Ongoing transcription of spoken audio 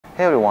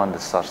Hey everyone,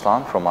 this is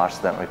Arslan from Ars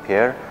Dent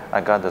Repair. I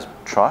got this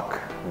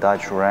truck,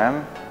 Dodge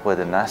Ram, with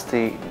a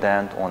nasty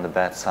dent on the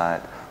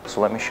bedside.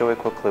 So let me show you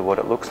quickly what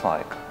it looks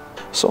like.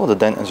 So the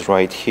dent is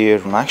right here.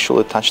 I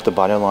actually touched the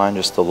body line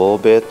just a little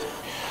bit.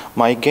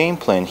 My game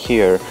plan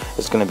here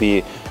is going to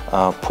be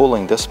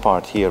pulling this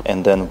part here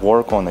and then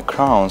work on the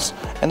crowns,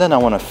 and then I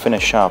want to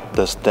finish up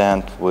this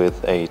dent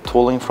with a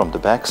tooling from the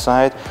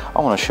backside.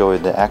 I want to show you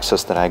the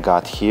access that I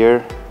got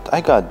here. I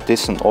got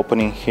decent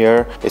opening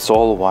here. It's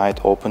all wide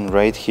open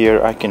right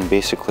here. I can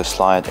basically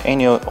slide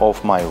any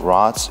of my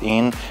rods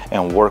in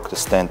and work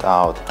the dent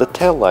out. The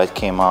tail light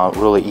came out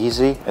really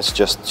easy. It's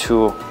just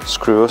 2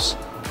 screws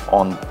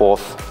on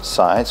both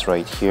sides,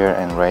 right here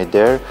and right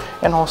there.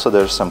 And also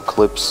there's some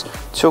clips,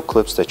 2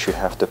 clips that you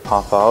have to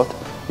pop out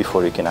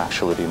before you can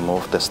actually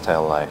remove this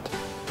tail light.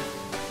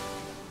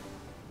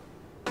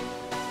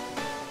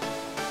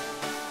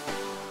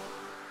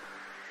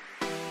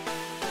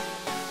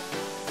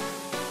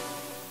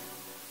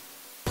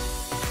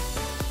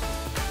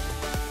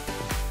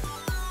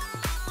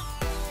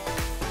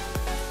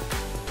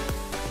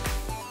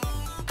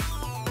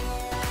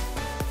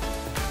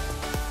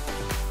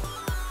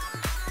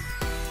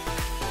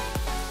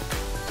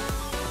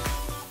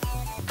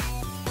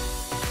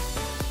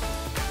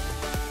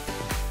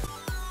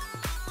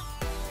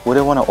 We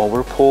don't want to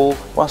overpull.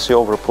 Once you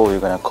overpull, you're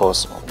going to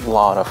cause a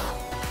lot of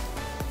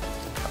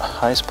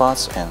high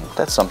spots, and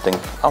that's something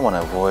I want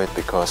to avoid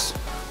because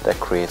that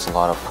creates a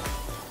lot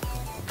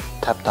of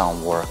tap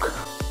down work.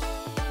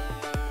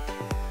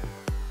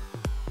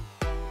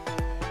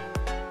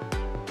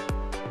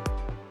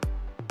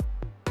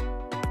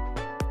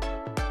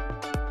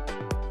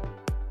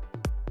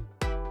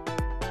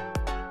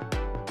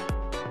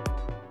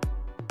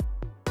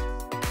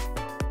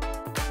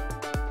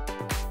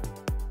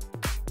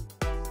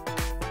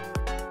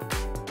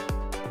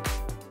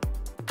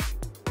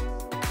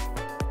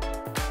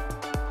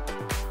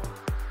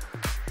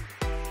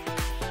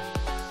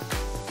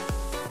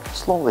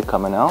 Slowly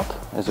coming out.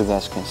 As you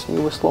guys can see,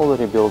 we're slowly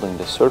rebuilding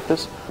the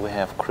surface. We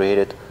have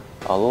created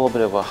a little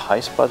bit of a high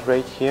spot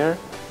right here.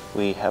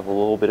 We have a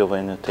little bit of an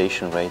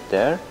indentation right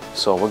there.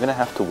 So we're gonna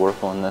have to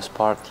work on this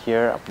part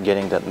here,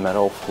 getting that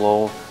metal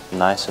flow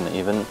nice and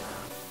even.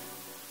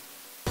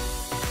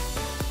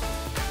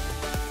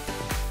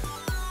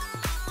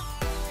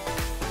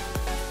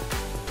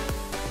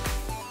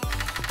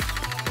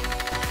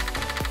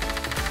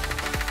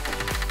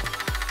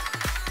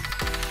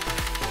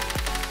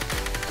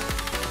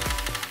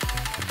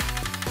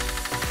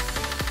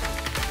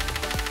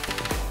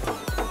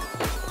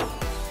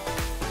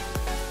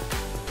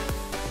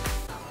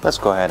 Let's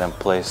go ahead and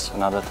place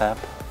another tab.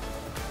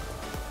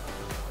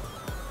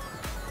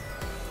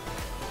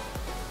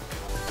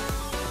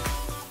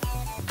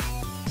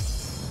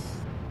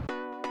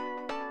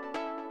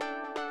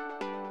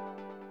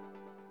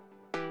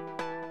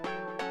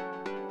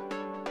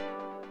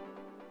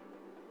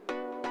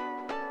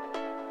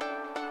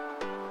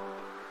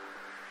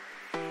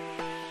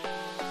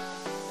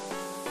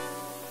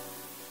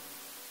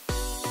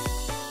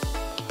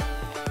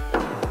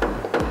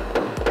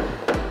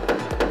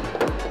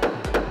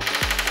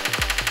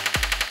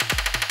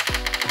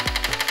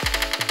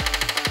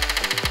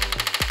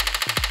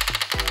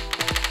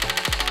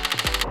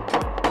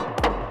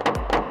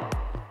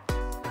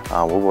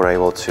 We were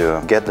able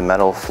to get the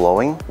metal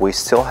flowing. We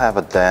still have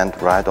a dent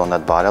right on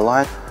that body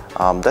line.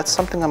 That's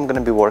something I'm going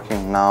to be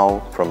working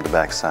now from the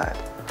back side.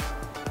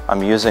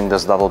 I'm using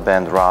this double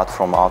bend rod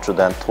from Ars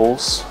Dent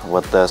Tools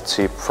with the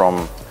tip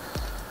from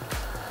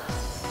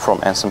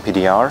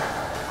PDR.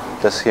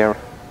 This here,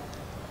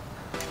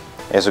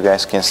 as you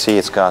guys can see,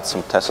 it's got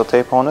some Tesa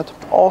tape on it.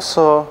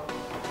 Also,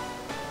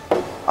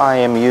 I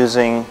am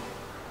using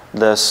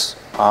this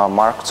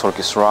Mark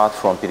Turkis rod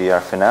from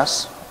PDR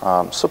Finesse.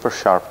 Super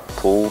sharp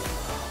tool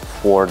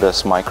for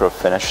this micro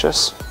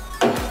finishes.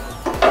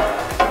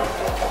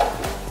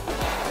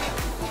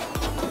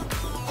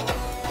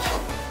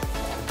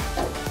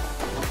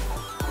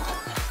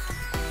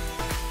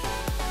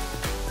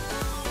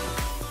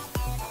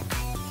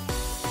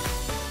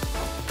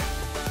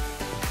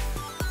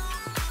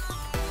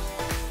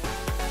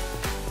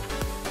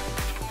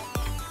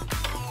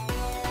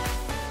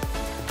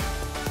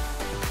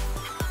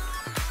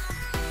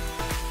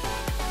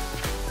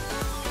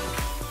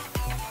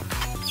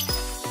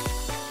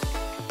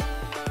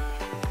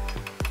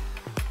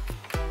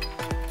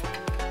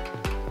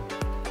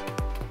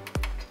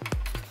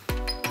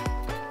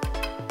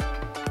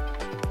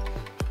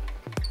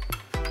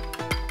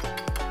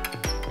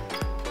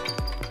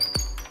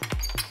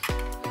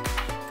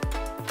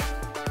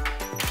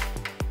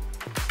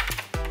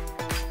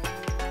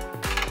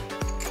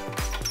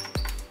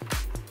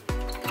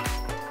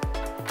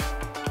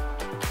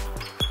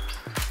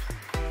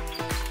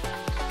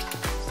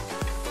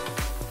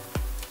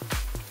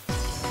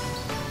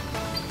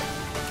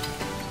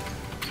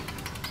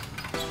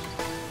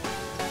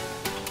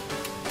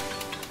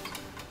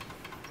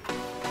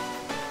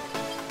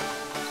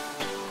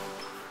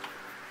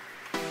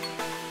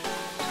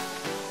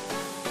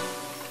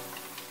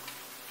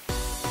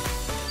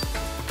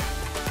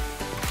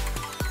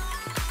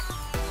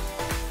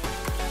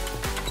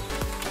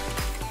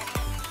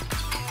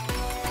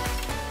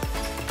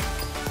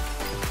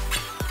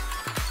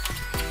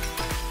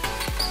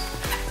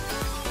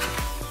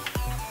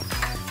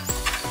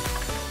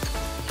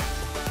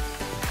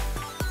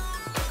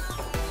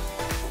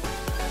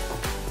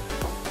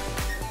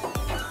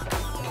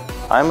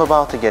 I'm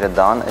about to get it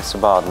done. It's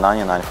about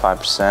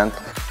 90-95%.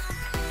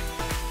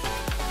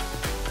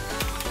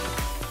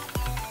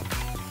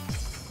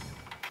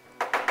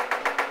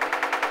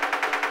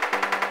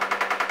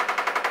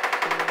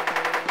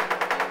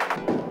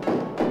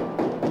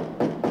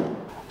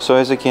 So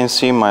as you can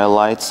see, my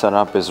light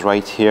setup is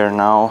right here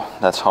now.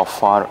 That's how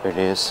far it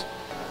is.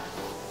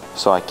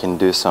 So I can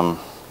do some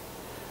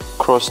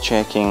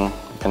cross-checking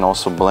and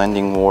also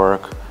blending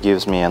work.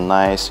 Gives me a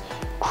nice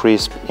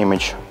crisp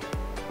image.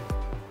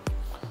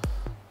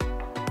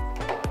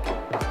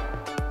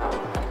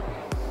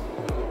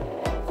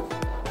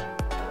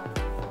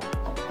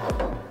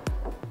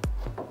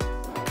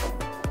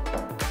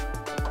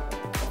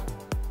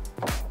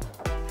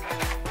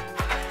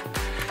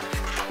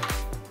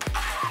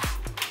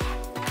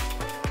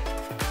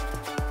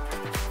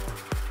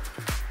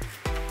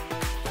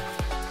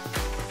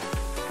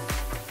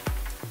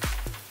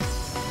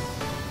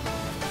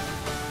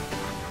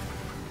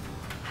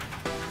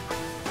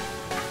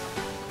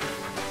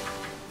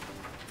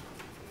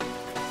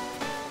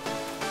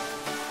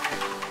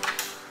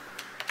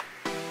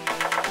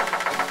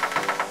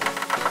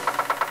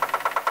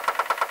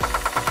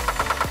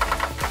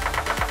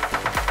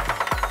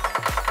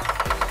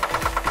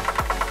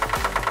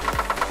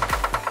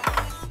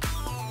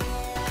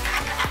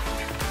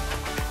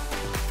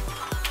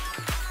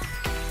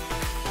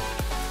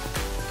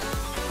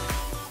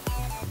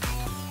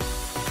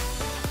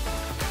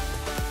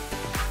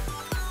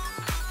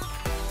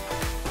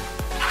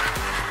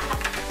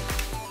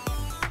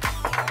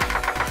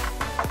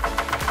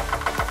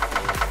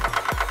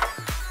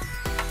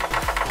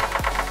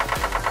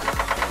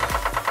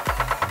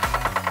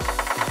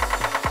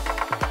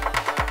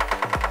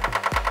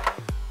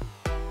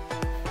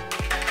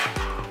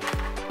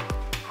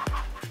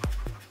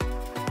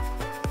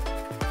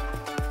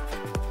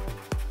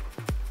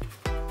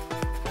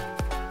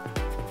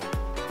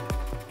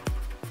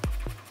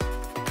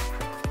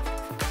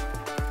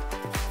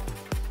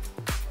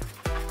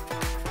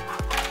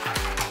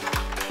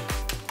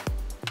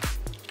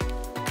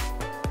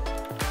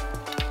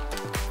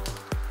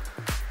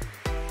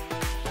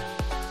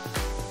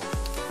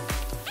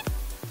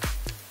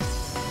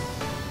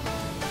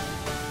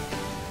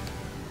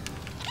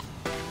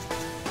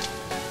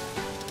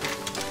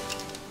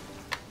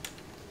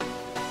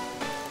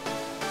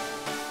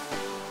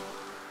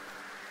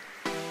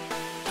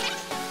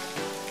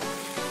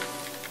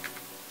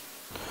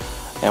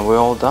 And we're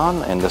all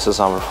done, and this is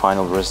our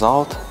final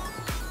result.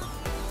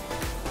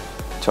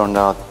 Turned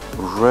out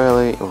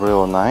really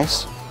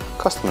nice.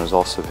 Customer is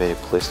also very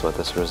pleased with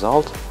this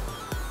result.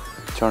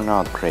 Turned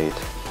out great.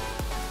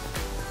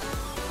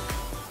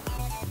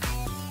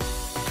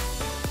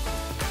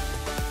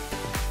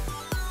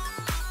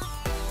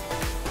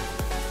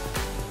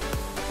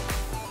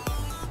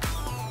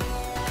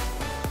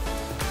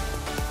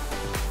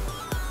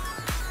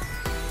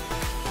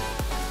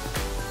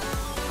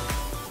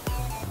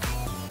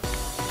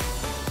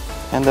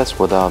 And that's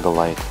without the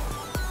light.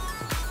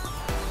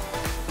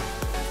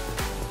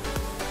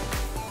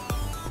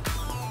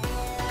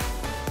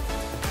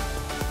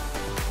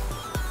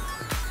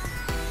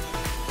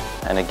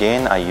 And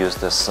again, I use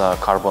this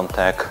Carbon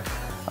Tech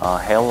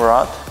hail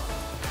rod,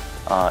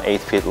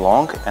 8 feet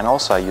long, and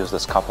also I use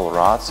this couple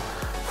rods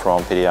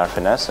from PDR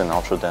Finesse and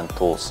Ultra Dent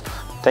Tools.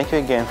 Thank you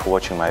again for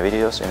watching my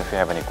videos, and if you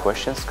have any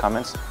questions,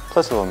 comments,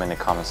 please leave them in the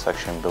comment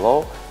section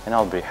below, and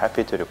I'll be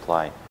happy to reply.